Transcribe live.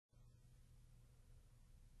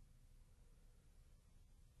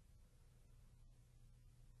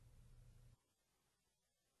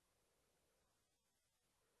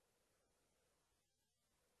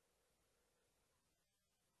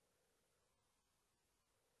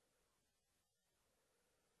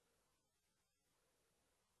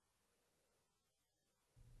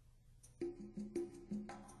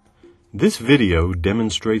This video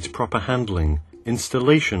demonstrates proper handling,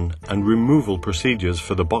 installation and removal procedures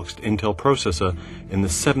for the boxed Intel processor in the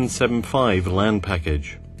 775 LAN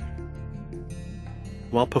package.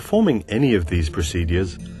 While performing any of these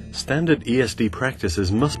procedures, standard ESD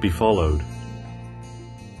practices must be followed.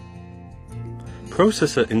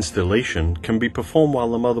 Processor installation can be performed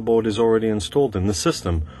while the motherboard is already installed in the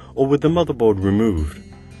system or with the motherboard removed.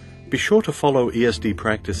 Be sure to follow ESD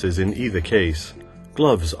practices in either case.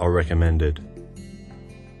 Gloves are recommended.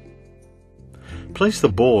 Place the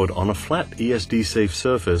board on a flat ESD-safe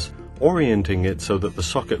surface, orienting it so that the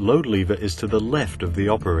socket load lever is to the left of the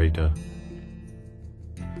operator.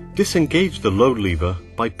 Disengage the load lever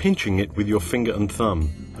by pinching it with your finger and thumb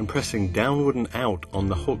and pressing downward and out on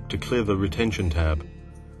the hook to clear the retention tab.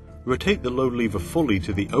 Rotate the load lever fully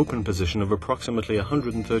to the open position of approximately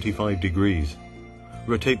 135 degrees.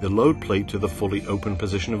 Rotate the load plate to the fully open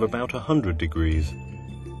position of about 100 degrees.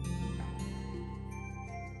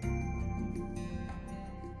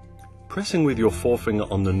 Pressing with your forefinger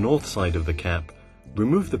on the north side of the cap,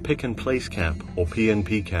 remove the pick and place cap or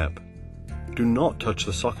PnP cap. Do not touch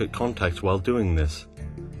the socket contacts while doing this.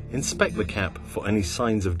 Inspect the cap for any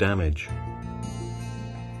signs of damage.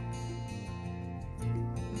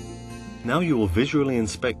 Now you will visually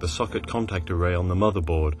inspect the socket contact array on the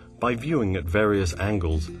motherboard by viewing at various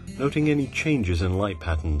angles, noting any changes in light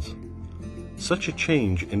patterns. Such a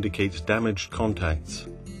change indicates damaged contacts.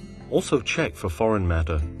 Also check for foreign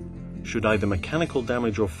matter. Should either mechanical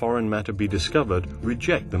damage or foreign matter be discovered,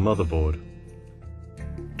 reject the motherboard.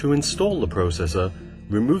 To install the processor,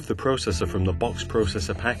 remove the processor from the box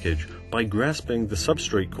processor package by grasping the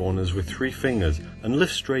substrate corners with 3 fingers and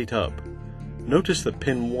lift straight up. Notice that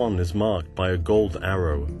pin 1 is marked by a gold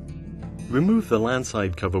arrow. Remove the LAN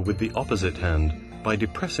side cover with the opposite hand by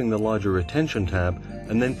depressing the larger retention tab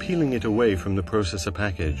and then peeling it away from the processor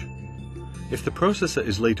package. If the processor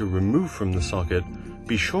is later removed from the socket,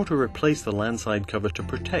 be sure to replace the LAN side cover to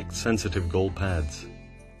protect sensitive gold pads.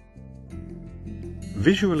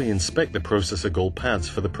 Visually inspect the processor gold pads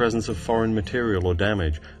for the presence of foreign material or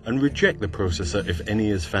damage and reject the processor if any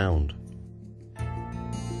is found.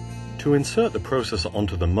 To insert the processor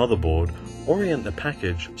onto the motherboard, orient the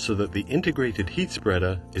package so that the integrated heat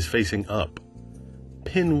spreader is facing up.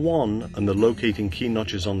 Pin 1 and the locating key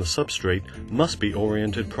notches on the substrate must be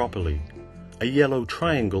oriented properly. A yellow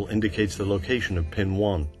triangle indicates the location of pin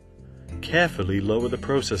 1. Carefully lower the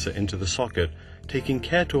processor into the socket, taking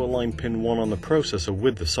care to align pin 1 on the processor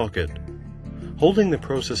with the socket. Holding the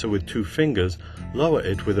processor with 2 fingers, lower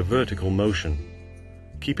it with a vertical motion.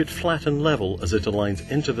 Keep it flat and level as it aligns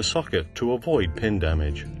into the socket to avoid pin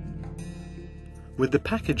damage. With the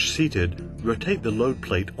package seated, rotate the load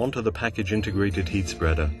plate onto the package integrated heat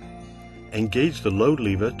spreader. Engage the load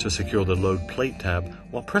lever to secure the load plate tab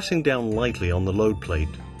while pressing down lightly on the load plate.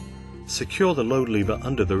 Secure the load lever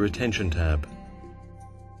under the retention tab.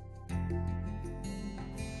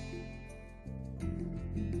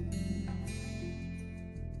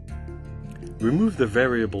 Remove the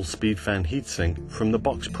variable speed fan heatsink from the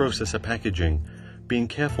box processor packaging, being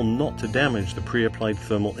careful not to damage the pre-applied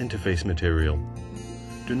thermal interface material.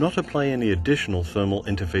 Do not apply any additional thermal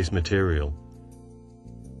interface material.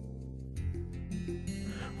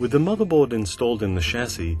 With the motherboard installed in the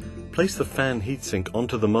chassis, place the fan heatsink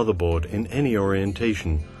onto the motherboard in any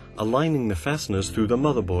orientation, aligning the fasteners through the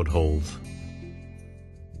motherboard holes.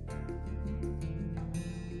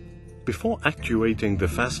 Before actuating the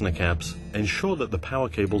fastener caps, ensure that the power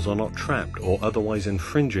cables are not trapped or otherwise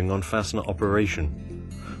infringing on fastener operation.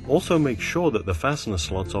 Also make sure that the fastener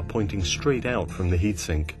slots are pointing straight out from the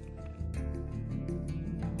heatsink.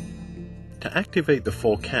 To activate the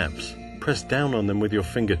 4 caps, press down on them with your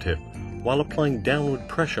fingertip while applying downward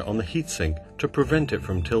pressure on the heatsink to prevent it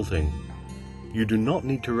from tilting. You do not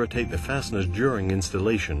need to rotate the fasteners during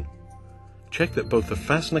installation. Check that both the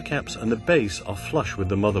fastener caps and the base are flush with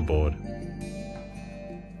the motherboard.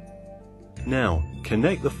 Now,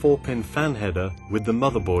 connect the 4-pin fan header with the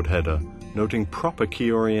motherboard header, noting proper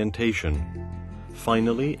key orientation.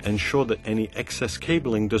 Finally, ensure that any excess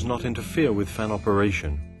cabling does not interfere with fan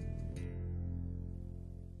operation.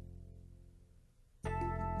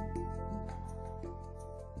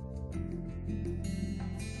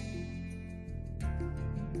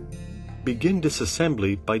 Begin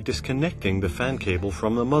disassembly by disconnecting the fan cable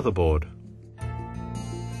from the motherboard.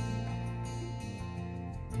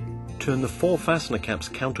 Turn the 4 fastener caps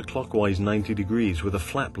counterclockwise 90 degrees with a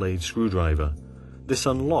flat blade screwdriver. This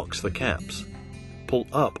unlocks the caps. Pull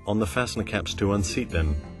up on the fastener caps to unseat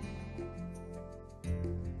them.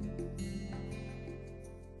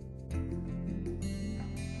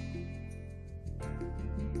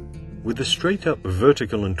 With the straight up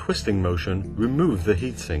vertical and twisting motion, remove the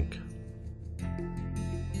heatsink.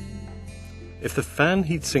 If the fan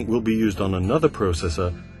heatsink will be used on another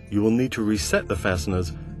processor, you will need to reset the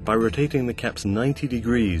fasteners by rotating the caps 90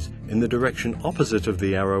 degrees in the direction opposite of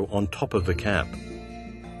the arrow on top of the cap.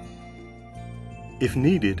 If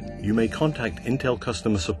needed, you may contact Intel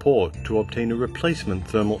customer support to obtain a replacement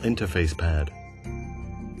thermal interface pad.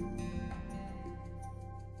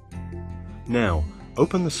 Now,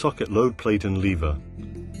 open the socket load plate and lever.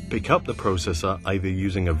 Pick up the processor either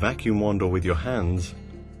using a vacuum wand or with your hands.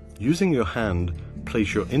 Using your hand,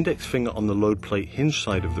 place your index finger on the load plate hinge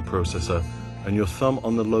side of the processor and your thumb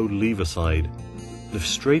on the load lever side. Lift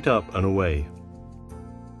straight up and away.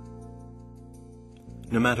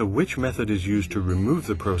 No matter which method is used to remove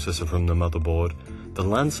the processor from the motherboard, the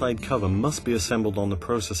LAN side cover must be assembled on the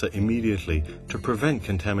processor immediately to prevent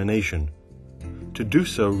contamination. To do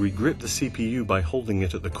so, regrip the CPU by holding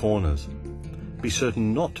it at the corners. Be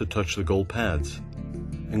certain not to touch the gold pads.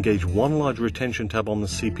 Engage one large retention tab on the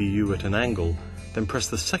CPU at an angle, then press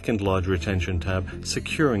the second large retention tab,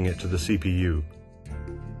 securing it to the CPU.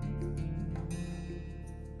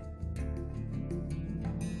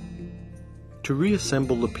 To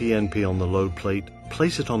reassemble the PnP on the load plate,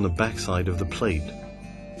 place it on the back side of the plate.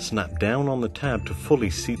 Snap down on the tab to fully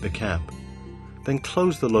seat the cap. Then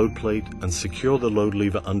close the load plate and secure the load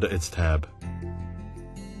lever under its tab.